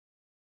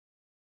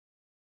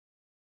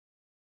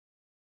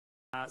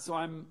So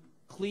I'm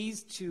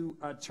pleased to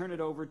turn it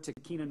over to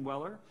Keenan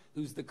Wellar,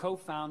 who's the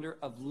co-founder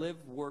of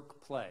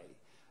LiveWorkPlay,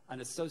 an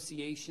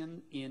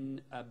association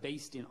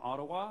based in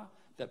Ottawa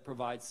that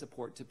provides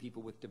support to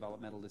people with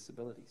developmental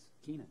disabilities.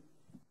 Keenan.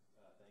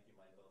 Thank you,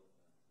 Michael.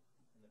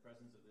 In the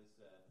presence of this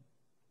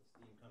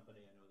esteemed company,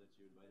 I know that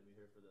you invited me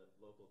here for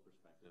the local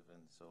perspective,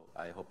 and so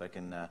I hope I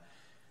can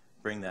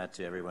bring that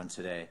to everyone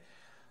today.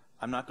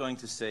 I'm not going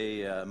to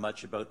say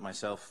much about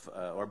myself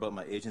or about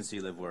my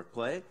agency,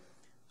 LiveWorkPlay,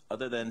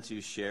 other than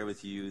to share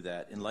with you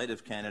that in light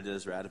of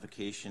Canada's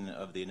ratification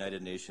of the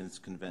United Nations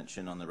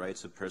Convention on the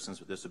Rights of Persons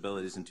with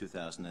Disabilities in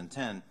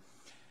 2010,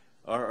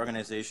 our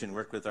organization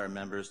worked with our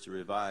members to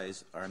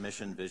revise our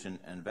mission, vision,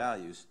 and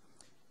values.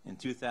 In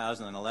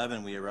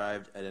 2011, we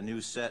arrived at a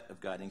new set of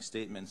guiding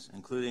statements,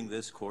 including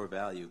this core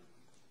value.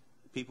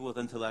 People with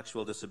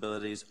intellectual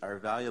disabilities are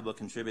valuable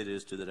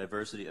contributors to the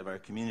diversity of our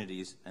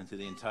communities and to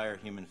the entire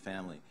human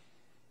family.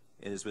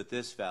 It is with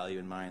this value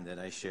in mind that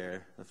I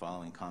share the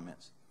following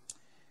comments.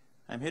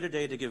 I'm here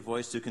today to give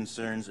voice to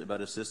concerns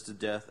about assisted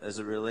death as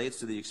it relates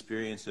to the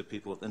experience of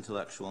people with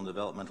intellectual and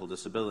developmental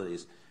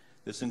disabilities.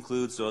 This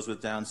includes those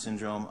with Down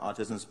syndrome,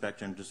 autism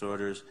spectrum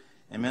disorders,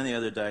 and many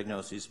other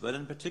diagnoses, but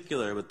in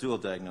particular with dual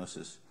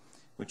diagnosis,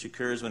 which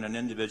occurs when an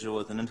individual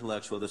with an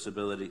intellectual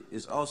disability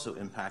is also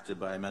impacted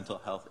by a mental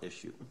health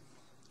issue.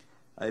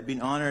 I've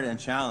been honored and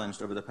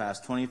challenged over the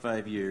past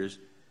 25 years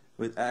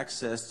with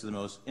access to the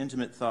most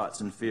intimate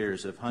thoughts and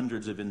fears of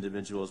hundreds of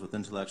individuals with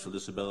intellectual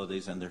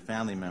disabilities and their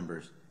family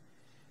members.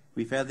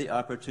 We've had the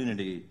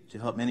opportunity to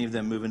help many of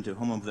them move into a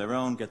home of their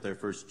own, get their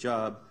first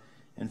job,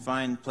 and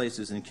find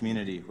places in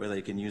community where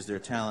they can use their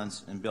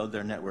talents and build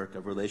their network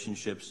of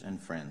relationships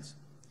and friends.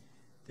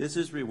 This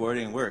is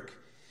rewarding work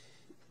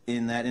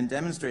in that in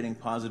demonstrating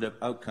positive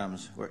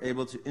outcomes, we're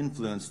able to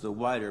influence the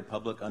wider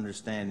public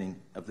understanding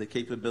of the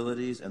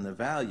capabilities and the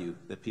value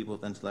that people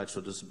with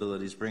intellectual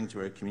disabilities bring to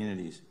our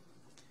communities.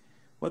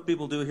 What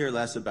people do hear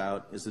less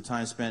about is the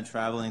time spent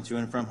traveling to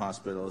and from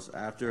hospitals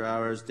after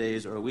hours,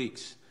 days, or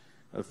weeks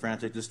of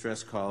frantic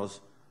distress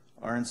calls,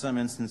 or in some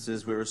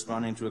instances we're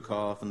responding to a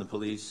call from the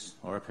police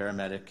or a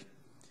paramedic.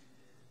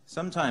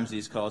 Sometimes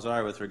these calls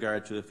are with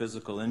regard to a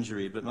physical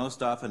injury, but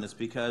most often it's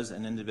because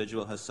an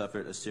individual has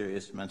suffered a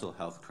serious mental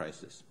health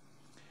crisis.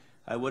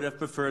 I would have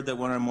preferred that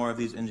one or more of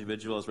these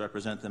individuals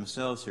represent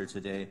themselves here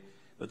today,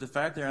 but the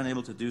fact they're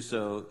unable to do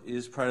so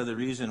is part of the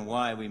reason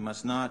why we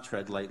must not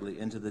tread lightly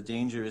into the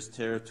dangerous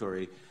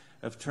territory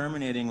of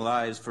terminating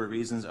lives for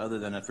reasons other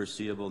than a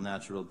foreseeable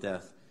natural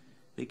death.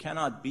 They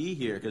cannot be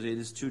here because it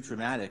is too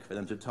traumatic for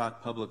them to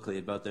talk publicly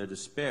about their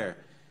despair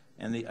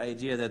and the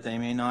idea that they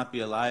may not be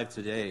alive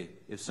today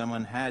if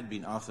someone had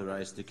been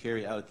authorized to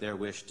carry out their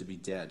wish to be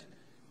dead.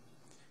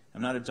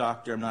 I'm not a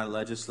doctor, I'm not a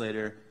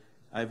legislator.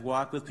 I've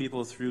walked with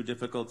people through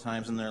difficult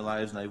times in their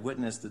lives, and I've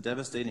witnessed the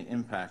devastating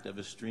impact of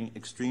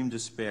extreme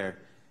despair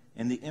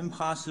and the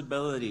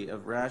impossibility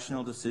of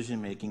rational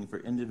decision-making for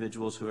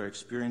individuals who are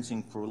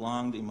experiencing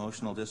prolonged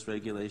emotional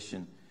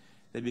dysregulation.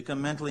 They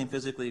become mentally and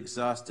physically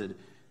exhausted,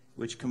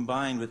 which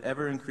combined with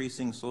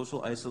ever-increasing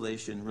social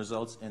isolation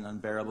results in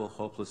unbearable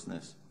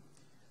hopelessness.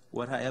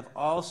 What I have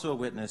also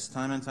witnessed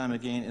time and time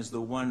again is the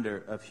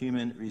wonder of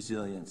human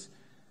resilience.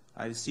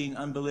 I've seen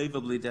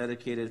unbelievably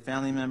dedicated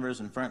family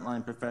members and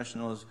frontline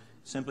professionals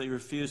simply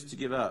refuse to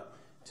give up,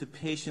 to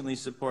patiently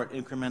support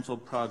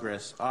incremental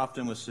progress,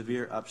 often with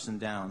severe ups and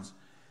downs.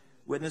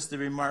 Witnessed the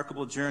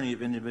remarkable journey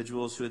of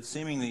individuals who had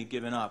seemingly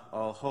given up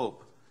all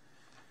hope.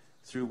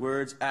 Through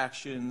words,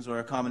 actions, or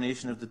a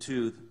combination of the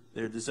two,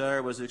 their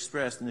desire was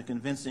expressed in a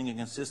convincing and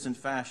consistent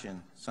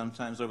fashion,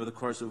 sometimes over the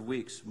course of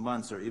weeks,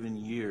 months, or even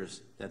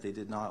years, that they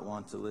did not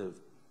want to live.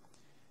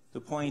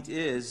 The point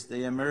is,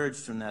 they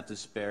emerged from that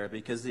despair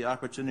because the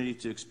opportunity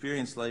to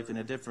experience life in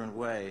a different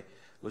way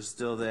was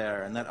still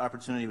there, and that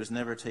opportunity was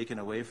never taken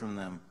away from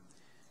them.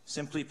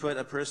 Simply put,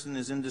 a person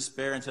is in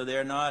despair until they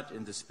are not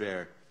in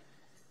despair.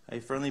 I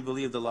firmly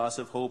believe the loss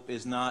of hope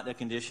is not a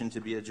condition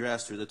to be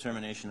addressed through the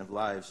termination of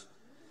lives.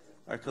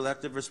 Our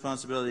collective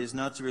responsibility is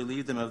not to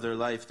relieve them of their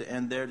life, to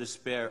end their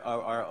despair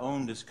or our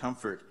own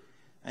discomfort.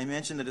 I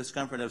mention the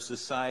discomfort of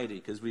society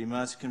because we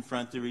must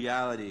confront the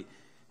reality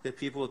that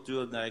people with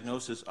dual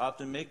diagnosis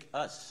often make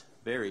us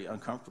very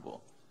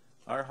uncomfortable.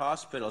 Our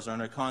hospitals are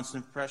under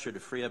constant pressure to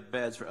free up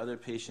beds for other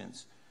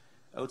patients.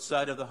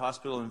 Outside of the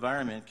hospital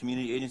environment,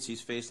 community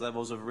agencies face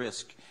levels of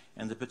risk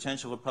and the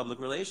potential for public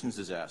relations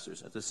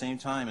disasters, at the same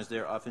time as they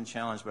are often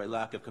challenged by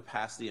lack of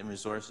capacity and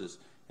resources.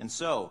 And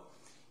so,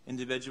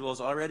 individuals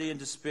already in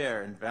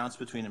despair and bounce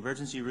between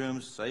emergency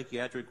rooms,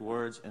 psychiatric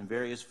wards, and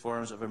various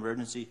forms of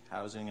emergency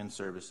housing and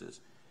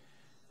services.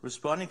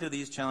 Responding to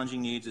these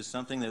challenging needs is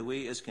something that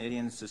we as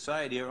Canadian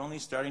society are only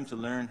starting to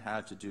learn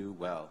how to do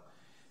well.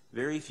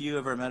 Very few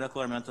of our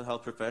medical or mental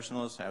health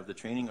professionals have the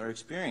training or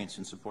experience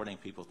in supporting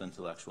people with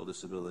intellectual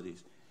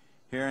disabilities.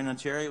 Here in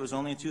Ontario, it was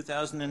only in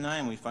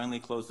 2009 we finally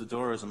closed the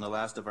doors on the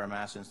last of our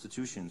mass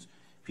institutions.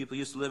 People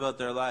used to live out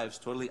their lives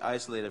totally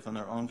isolated from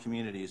their own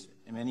communities,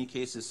 in many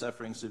cases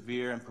suffering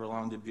severe and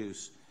prolonged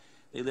abuse.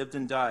 They lived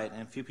and died,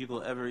 and few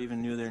people ever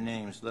even knew their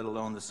names, let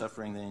alone the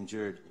suffering they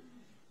endured.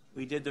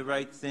 We did the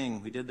right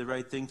thing. We did the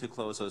right thing to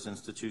close those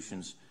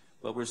institutions,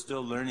 but we're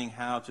still learning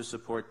how to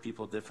support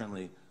people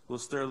differently. We're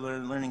still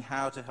learning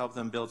how to help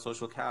them build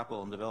social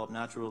capital and develop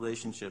natural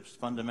relationships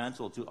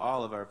fundamental to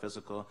all of our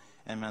physical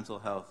and mental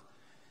health.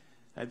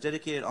 I've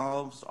dedicated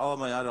all of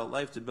my adult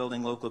life to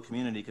building local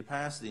community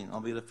capacity, and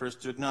I'll be the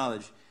first to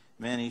acknowledge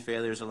many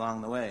failures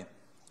along the way.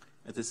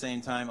 At the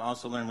same time,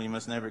 also learn we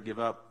must never give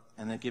up,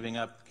 and that giving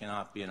up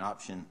cannot be an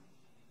option.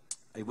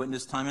 I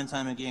witnessed time and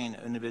time again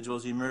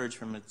individuals emerge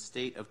from a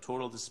state of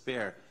total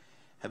despair,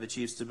 have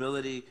achieved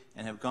stability,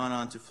 and have gone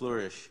on to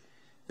flourish.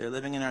 They're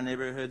living in our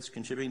neighborhoods,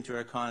 contributing to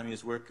our economy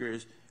as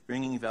workers,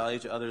 bringing value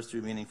to others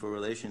through meaningful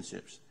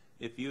relationships.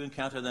 If you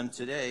encounter them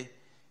today,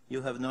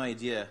 you'll have no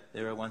idea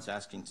they were once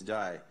asking to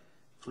die.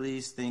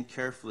 Please think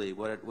carefully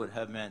what it would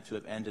have meant to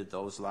have ended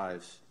those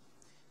lives.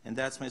 And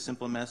that's my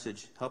simple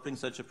message. Helping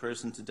such a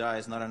person to die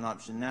is not an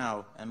option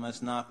now and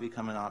must not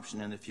become an option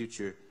in the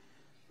future.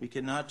 We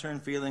cannot turn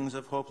feelings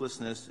of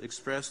hopelessness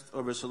expressed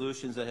over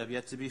solutions that have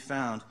yet to be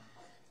found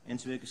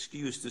into an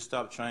excuse to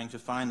stop trying to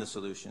find the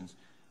solutions.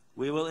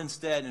 We will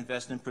instead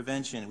invest in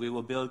prevention. We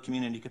will build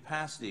community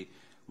capacity.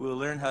 We will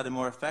learn how to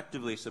more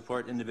effectively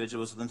support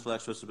individuals with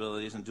intellectual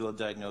disabilities and dual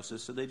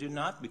diagnosis so they do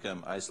not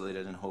become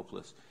isolated and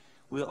hopeless.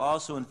 We will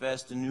also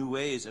invest in new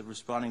ways of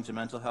responding to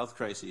mental health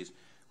crises,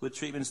 with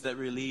treatments that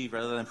relieve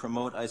rather than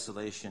promote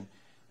isolation,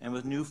 and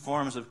with new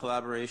forms of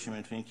collaboration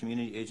between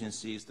community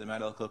agencies, the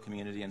medical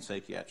community, and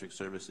psychiatric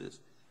services.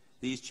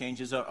 These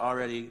changes are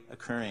already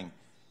occurring.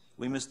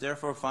 We must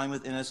therefore find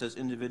within us as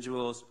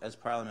individuals, as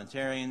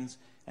parliamentarians,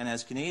 and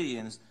as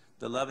Canadians,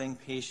 the loving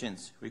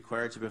patience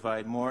required to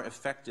provide more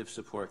effective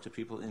support to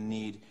people in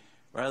need,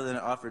 rather than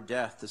offer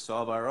death to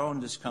solve our own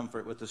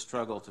discomfort with the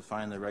struggle to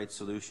find the right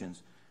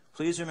solutions.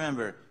 Please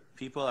remember,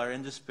 people are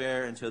in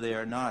despair until they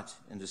are not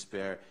in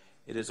despair.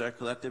 It is our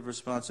collective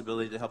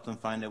responsibility to help them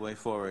find a way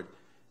forward.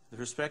 With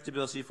respect to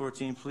Bill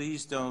C-14,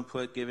 please don't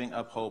put giving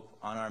up hope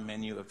on our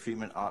menu of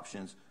treatment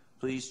options.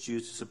 Please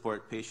choose to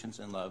support patience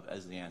and love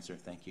as the answer.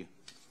 Thank you.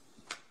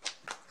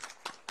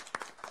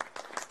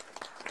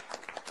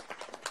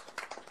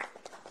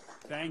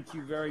 Thank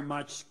you very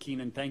much,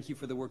 Keenan. Thank you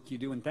for the work you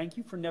do, and thank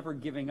you for never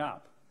giving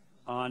up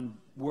on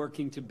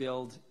working to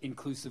build an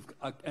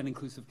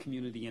inclusive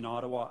community in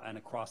Ottawa and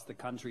across the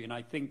country. And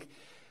I think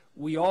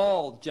we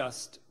all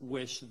just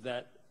wish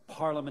that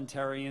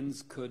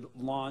parliamentarians could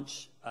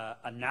launch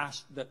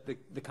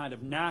the kind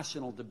of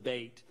national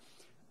debate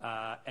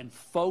and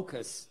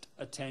focused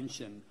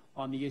attention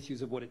on the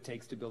issues of what it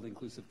takes to build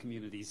inclusive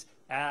communities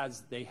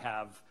as they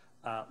have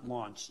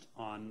launched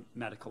on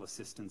medical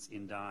assistance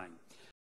in dying.